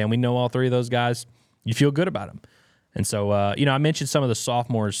on Sunday, and we know all three of those guys. You feel good about them. And so, I mentioned some of the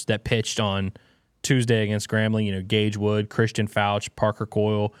sophomores that pitched on Tuesday against Grambling, Gage Wood, Christian Fouch, Parker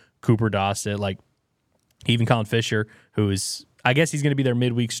Coyle, Cooper Dossett, like even Colin Fisher, who is, I guess he's going to be their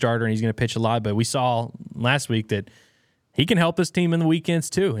midweek starter and he's going to pitch a lot, but we saw last week that he can help this team in the weekends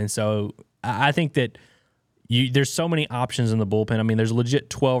too. And so I think that there's so many options in the bullpen. I mean, there's legit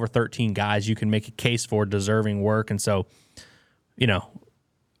 12 or 13 guys you can make a case for deserving work. And so,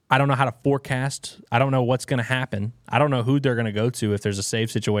 I don't know how to forecast. I don't know what's going to happen. I don't know who they're going to go to if there's a save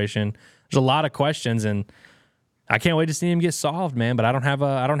situation. There's a lot of questions, and I can't wait to see him get solved, man. But I don't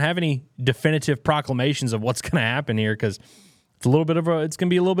have any definitive proclamations of what's going to happen here because it's going to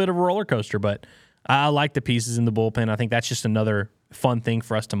be a little bit of a roller coaster. But I like the pieces in the bullpen. I think that's just another fun thing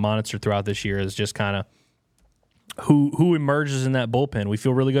for us to monitor throughout this year is just kind of who emerges in that bullpen. We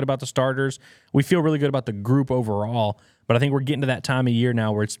feel really good about the starters. We feel really good about the group overall. But I think we're getting to that time of year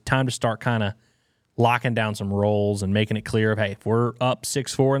now where it's time to start kind of locking down some roles and making it clear of, hey, if we're up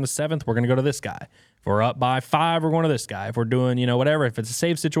 6-4 in the 7th, we're going to go to this guy. If we're up by 5, we're going to this guy. If we're doing, whatever, if it's a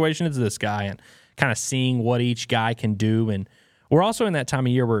save situation, it's this guy. And kind of seeing what each guy can do. And we're also in that time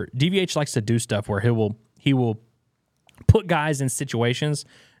of year where DVH likes to do stuff where he will put guys in situations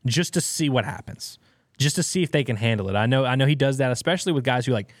just to see what happens, just to see if they can handle it. I know he does that, especially with guys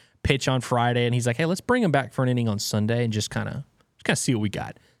who like pitch on Friday, and he's like, hey, let's bring him back for an inning on Sunday and just kind of see what we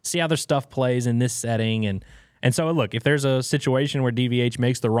got, see how their stuff plays in this setting. And so, look, if there's a situation where DVH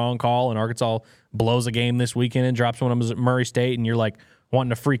makes the wrong call and Arkansas blows a game this weekend and drops one of them at Murray State and you're like wanting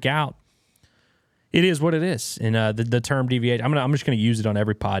to freak out, it is what it is. And the term DVH, I'm just going to use it on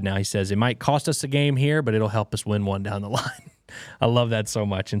every pod now. He says it might cost us a game here, but it'll help us win one down the line. I love that so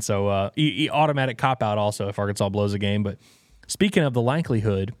much. And so automatic cop-out also if Arkansas blows a game. But speaking of the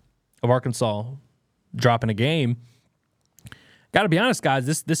likelihood of Arkansas dropping a game, got to be honest, guys,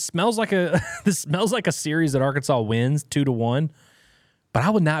 this smells like a series that Arkansas wins 2-1. But I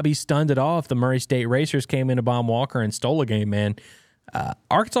would not be stunned at all if the Murray State Racers came into Baum Walker and stole a game, man.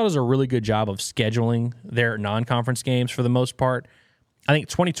 Arkansas does a really good job of scheduling their non-conference games for the most part. I think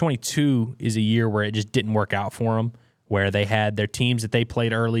 2022 is a year where it just didn't work out for them, where they had their teams that they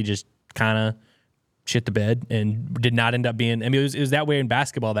played early just kind of shit the bed and did not end up being. I mean, it was that way in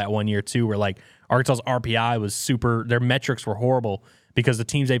basketball that one year too, where like Arkansas's RPI was super. Their metrics were horrible because the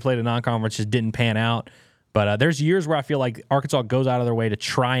teams they played in non-conference just didn't pan out. But there's years where I feel like Arkansas goes out of their way to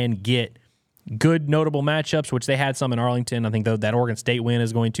try and get good notable matchups, which they had some in Arlington. I think that Oregon State win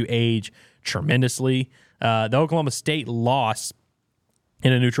is going to age tremendously. The Oklahoma State loss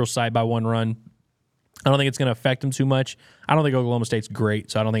in a neutral site by 1 run, I don't think it's going to affect them too much. I don't think Oklahoma State's great,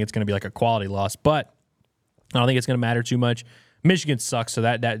 so I don't think it's going to be like a quality loss, but I don't think it's going to matter too much. Michigan sucks, so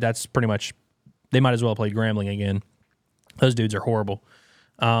that's pretty much, they might as well play Grambling again. Those dudes are horrible.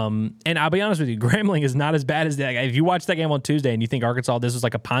 And I'll be honest with you, Grambling is not as bad as that. If you watch that game on Tuesday and you think Arkansas, this is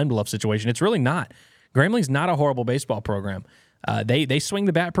like a Pine Bluff situation, it's really not. Grambling's not a horrible baseball program. They swing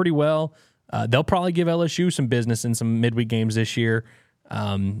the bat pretty well. They'll probably give LSU some business in some midweek games this year.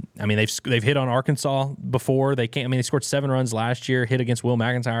 I mean, they've hit on Arkansas before. They scored 7 runs last year, hit against Will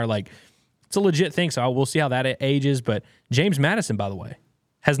McIntyre. Like, it's a legit thing, so we'll see how that ages. But James Madison, by the way,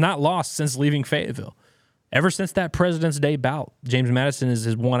 has not lost since leaving Fayetteville. Ever since that President's Day bout, James Madison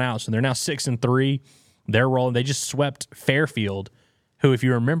has won out, so they're now 6-3. They're rolling. They just swept Fairfield, who, if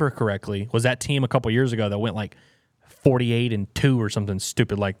you remember correctly, was that team a couple years ago that went like 48-2 or something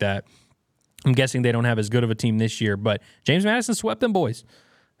stupid like that. I'm guessing they don't have as good of a team this year, but James Madison swept them boys.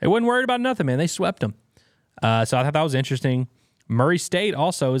 They wasn't worried about nothing, man. They swept them. So I thought that was interesting. Murray State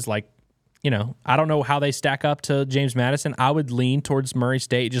also is like, I don't know how they stack up to James Madison. I would lean towards Murray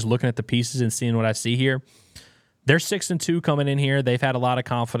State just looking at the pieces and seeing what I see here. They're 6-2 coming in here. They've had a lot of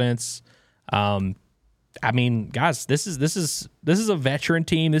confidence. Guys, this is a veteran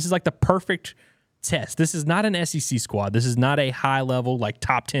team. This is like the perfect test. This is not an SEC squad. This is not a high level like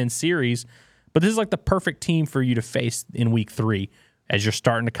top 10 series, but this is like the perfect team for you to face in week 3 as you're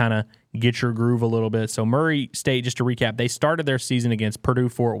starting to kind of get your groove a little bit. So Murray State, just to recap, they started their season against Purdue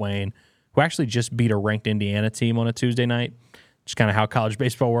Fort Wayne, who actually just beat a ranked Indiana team on a Tuesday night. just kind of how college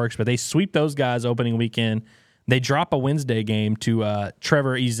baseball works. But they sweep those guys opening weekend. They drop a Wednesday game to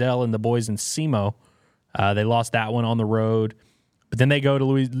Trevor Ezell and the boys in SEMO. They lost that one on the road. But then they go to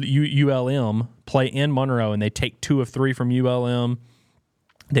ULM, play in Monroe, and they take 2 of 3 from ULM.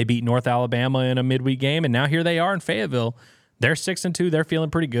 They beat North Alabama in a midweek game, and now here they are in Fayetteville. They're 6-2. They're feeling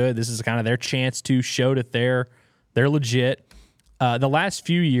pretty good. This is kind of their chance to show that they're legit. The last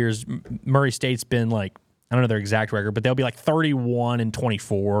few years, Murray State's been like, I don't know their exact record, but they'll be like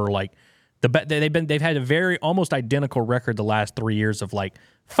 31-24. Like they've had a very almost identical record the last 3 years of like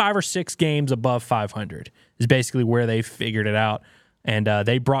 5 or 6 games above 500 is basically where they figured it out. And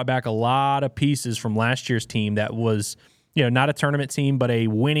they brought back a lot of pieces from last year's team that was, not a tournament team, but a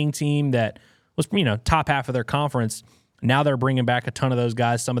winning team that was, top half of their conference. Now they're bringing back a ton of those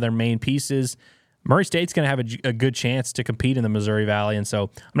guys, some of their main pieces. Murray State's going to have a good chance to compete in the Missouri Valley. And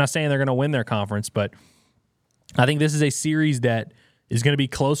so I'm not saying they're going to win their conference, but I think this is a series that is going to be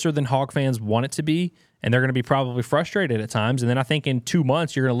closer than Hog fans want it to be, and they're going to be probably frustrated at times. And then I think in 2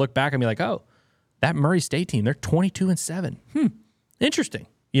 months, you're going to look back and be like, oh, that Murray State team, they're 22-7. Interesting.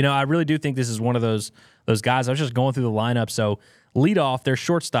 I really do think this is one of those guys. I was just going through the lineup. So lead off, their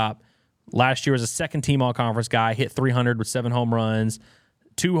shortstop last year was a second-team all-conference guy, hit 300 with 7 home runs.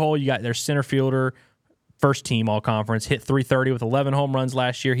 2-hole, you got their center fielder, first-team all-conference, hit 330 with 11 home runs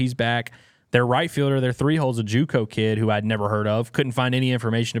last year. He's back. Their right fielder, their 3-hole's a JUCO kid who I'd never heard of. Couldn't find any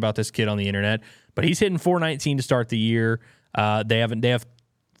information about this kid on the internet, but he's hitting 419 to start the year. They have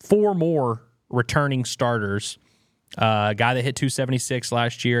 4 more returning starters. A guy that hit 276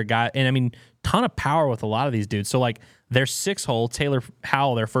 last year, ton of power with a lot of these dudes. So like their 6-hole, Taylor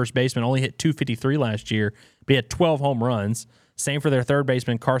Howell, their first baseman, only hit 253 last year, but he had 12 home runs. Same for their third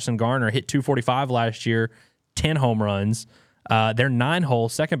baseman, Carson Garner, hit 245 last year, 10 home runs. Their 9-hole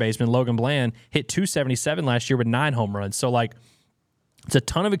second baseman, Logan Bland, hit 277 last year with 9 home runs. So like it's a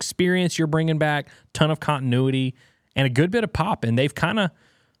ton of experience you're bringing back, ton of continuity, and a good bit of pop. And they've kind of,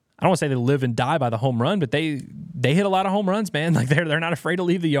 I don't want to say they live and die by the home run, but they hit a lot of home runs, man. Like they're not afraid to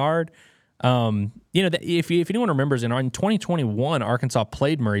leave the yard. If anyone remembers, in 2021, Arkansas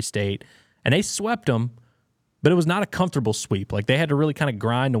played Murray State, and they swept them, but it was not a comfortable sweep. Like they had to really kind of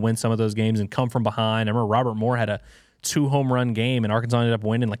grind to win some of those games and come from behind. I remember Robert Moore had a 2-home-run game, and Arkansas ended up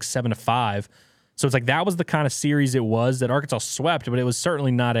winning like 7-5. So it's like that was the kind of series it was that Arkansas swept, but it was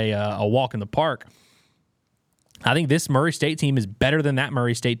certainly not a walk in the park. I think this Murray State team is better than that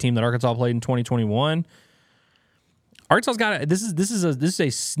Murray State team that Arkansas played in 2021. Arkansas's got this is a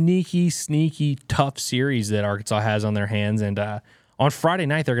sneaky tough series that Arkansas has on their hands, and on Friday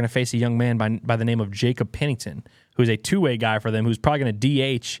night they're going to face a young man by the name of Jacob Pennington, who's a two-way guy for them, who's probably going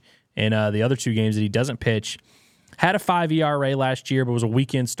to DH in the other 2 games that he doesn't pitch. Had a 5 ERA last year, but was a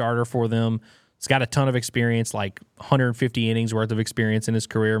weekend starter for them. He's got a ton of experience, like 150 innings worth of experience in his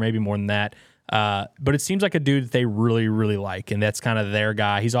career, maybe more than that. But it seems like a dude that they really, really like, and that's kind of their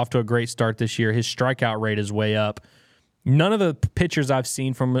guy. He's off to a great start this year. His strikeout rate is way up. None of the pitchers I've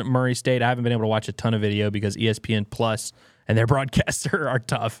seen from Murray State, I haven't been able to watch a ton of video because ESPN Plus and their broadcasts are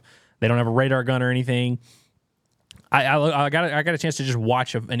tough. They don't have a radar gun or anything. I got a chance to just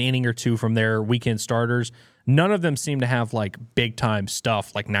watch an inning or 2 from their weekend starters. None of them seem to have like big time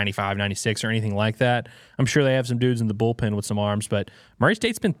stuff like 95, 96 or anything like that. I'm sure they have some dudes in the bullpen with some arms, but Murray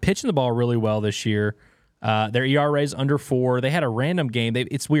State's been pitching the ball really well this year. Their ERA is under 4. They had a random game.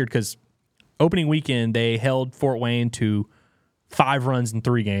 It's weird because opening weekend they held Fort Wayne to 5 runs in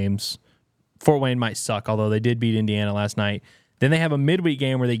 3 games. Fort Wayne might suck, although they did beat Indiana last night. Then they have a midweek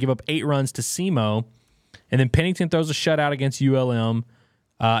game where they give up 8 runs to SEMO, and then Pennington throws a shutout against ULM.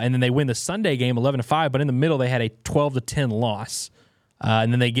 And then they win the Sunday game 11-5, but in the middle they had a 12-10 loss.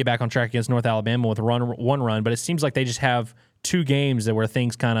 And then they get back on track against North Alabama with one run. But it seems like they just have 2 games where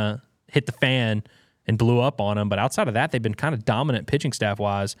things kind of hit the fan and blew up on them. But outside of that, they've been kind of dominant pitching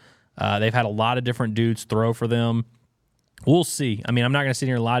staff-wise. They've had a lot of different dudes throw for them. We'll see. I mean, I'm not going to sit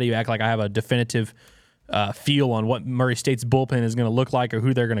here and lie to you, act like I have a definitive feel on what Murray State's bullpen is going to look like or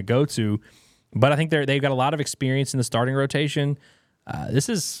who they're going to go to. But I think they've got a lot of experience in the starting rotation. This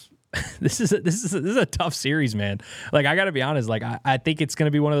is a tough series, man. Like I got to be honest. Like I think it's going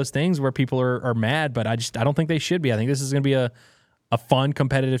to be one of those things where people are mad, but I don't think they should be. I think this is going to be a fun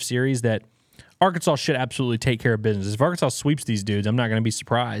competitive series that Arkansas should absolutely take care of business. If Arkansas sweeps these dudes, I'm not going to be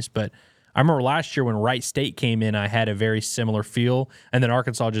surprised. But I remember last year when Wright State came in, I had a very similar feel, and then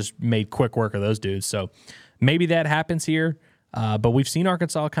Arkansas just made quick work of those dudes. So maybe that happens here. But we've seen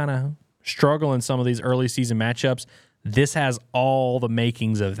Arkansas kind of struggle in some of these early season matchups. This has all the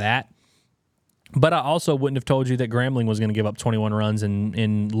makings of that. But I also wouldn't have told you that Grambling was going to give up 21 runs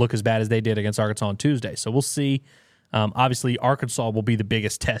and look as bad as they did against Arkansas on Tuesday. So we'll see. Obviously, Arkansas will be the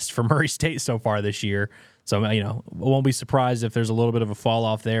biggest test for Murray State so far this year. So, I won't be surprised if there's a little bit of a fall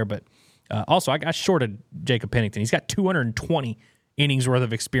off there. But also, I got shorted Jacob Pennington. He's got 220 innings worth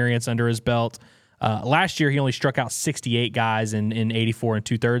of experience under his belt. Last year, he only struck out 68 guys in 84 and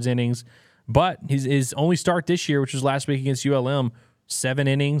 2/3 innings. But his only start this year, which was last week against ULM, 7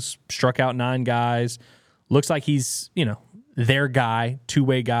 innings, struck out 9 guys. Looks like he's, their guy,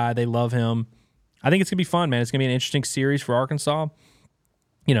 two-way guy. They love him. I think it's going to be fun, man. It's going to be an interesting series for Arkansas.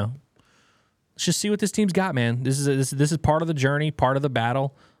 Let's just see what this team's got, man. This is part of the journey, part of the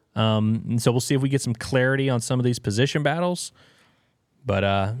battle. And so we'll see if we get some clarity on some of these position battles. But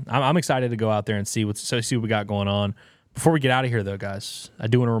I'm excited to go out there and see what we got going on. Before we get out of here, though, guys, I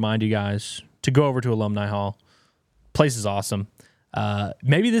do want to remind you guys to go over to Alumni Hall. Place is awesome.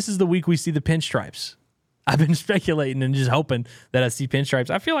 Maybe this is the week we see the pinstripes. I've been speculating and just hoping that I see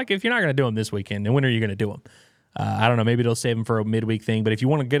pinstripes. I feel like if you're not going to do them this weekend, then when are you going to do them? I don't know. Maybe they'll save them for a midweek thing. But if you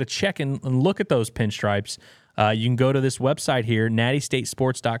want to get a check and look at those pinstripes, you can go to this website here,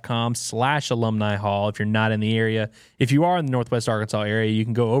 nattystatesports.com/alumni hall if you're not in the area. If you are in the Northwest Arkansas area, you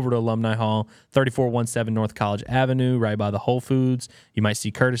can go over to Alumni Hall, 3417 North College Avenue, right by the Whole Foods. You might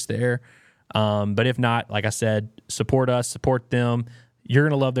see Curtis there. But if not, like I said, support us, support them. You're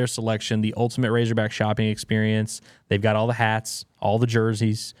going to love their selection, the ultimate Razorback shopping experience. They've got all the hats, all the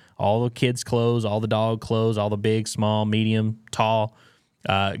jerseys, all the kids' clothes, all the dog clothes, all the big, small, medium, tall.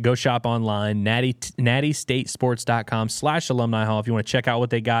 Go shop online, nattystatesports.com/alumni hall if you want to check out what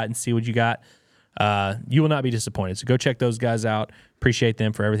they got and see what you got. You will not be disappointed. So go check those guys out. Appreciate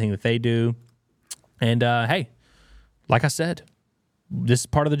them for everything that they do. And, hey, like I said, this is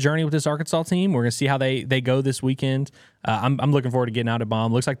part of the journey with this Arkansas team. We're going to see how they go this weekend. I'm looking forward to getting out of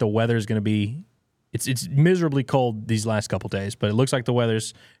Baum. Looks like the weather is going to be it's miserably cold these last couple days, but it looks like the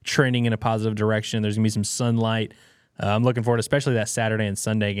weather's trending in a positive direction. There's going to be some sunlight. I'm looking forward to especially that Saturday and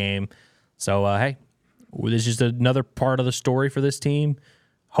Sunday game. So, hey, this is just another part of the story for this team.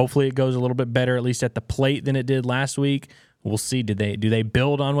 Hopefully it goes a little bit better, at least at the plate, than it did last week. We'll see. Do they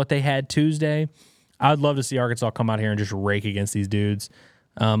build on what they had Tuesday? I'd love to see Arkansas come out here and just rake against these dudes.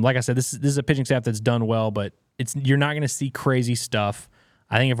 Like I said, this is a pitching staff that's done well, but you're not going to see crazy stuff.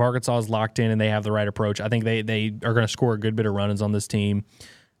 I think if Arkansas is locked in and they have the right approach, I think they are going to score a good bit of run-ins on this team.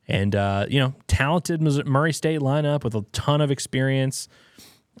 And, talented Murray State lineup with a ton of experience.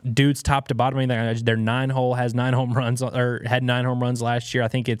 Dudes top to bottom. I mean, their 9-hole has 9 home runs or had 9 home runs last year. I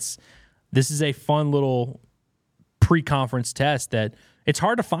think this is a fun little pre-conference test that it's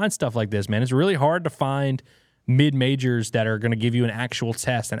hard to find stuff like this, man. It's really hard to find mid-majors that are going to give you an actual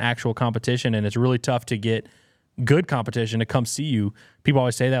test, an actual competition, and it's really tough to get good competition to come see you. People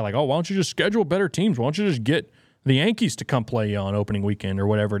always say that, like, oh, why don't you just schedule better teams? Why don't you just get the Yankees to come play you on opening weekend or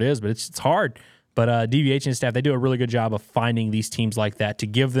whatever it is? But it's hard. But DVH and staff, they do a really good job of finding these teams like that to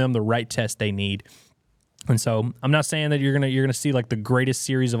give them the right test they need. And so I'm not saying that you're gonna see like the greatest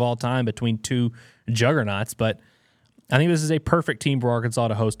series of all time between two juggernauts, but I think this is a perfect team for Arkansas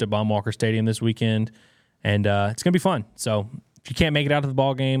to host at Baum-Walker Stadium this weekend, and it's going to be fun. So if you can't make it out to the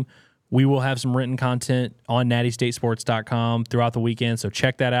ball game, we will have some written content on nattystatesports.com throughout the weekend, so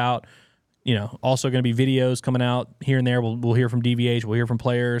check that out. Also going to be videos coming out here and there. We'll hear from DVH, we'll hear from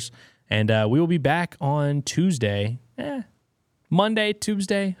players, and we will be back on Tuesday. Monday,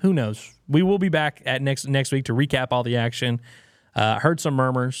 Tuesday, who knows? We will be back at next week to recap all the action. Heard some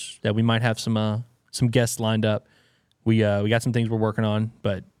murmurs that we might have some guests lined up. We got some things we're working on,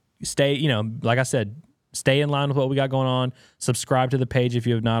 but stay, like I said, stay in line with what we got going on. Subscribe to the page if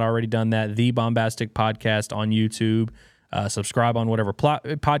you have not already done that. The Bombastic Podcast on YouTube. Subscribe on whatever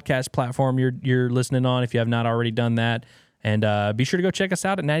podcast platform you're listening on if you have not already done that. And be sure to go check us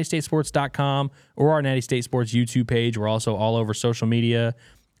out at nattystatesports.com or our Natty State Sports YouTube page. We're also all over social media.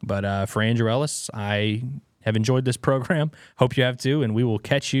 But for Andrew Ellis, I have enjoyed this program. Hope you have too, and we will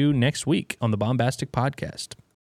catch you next week on the Bombastic Podcast.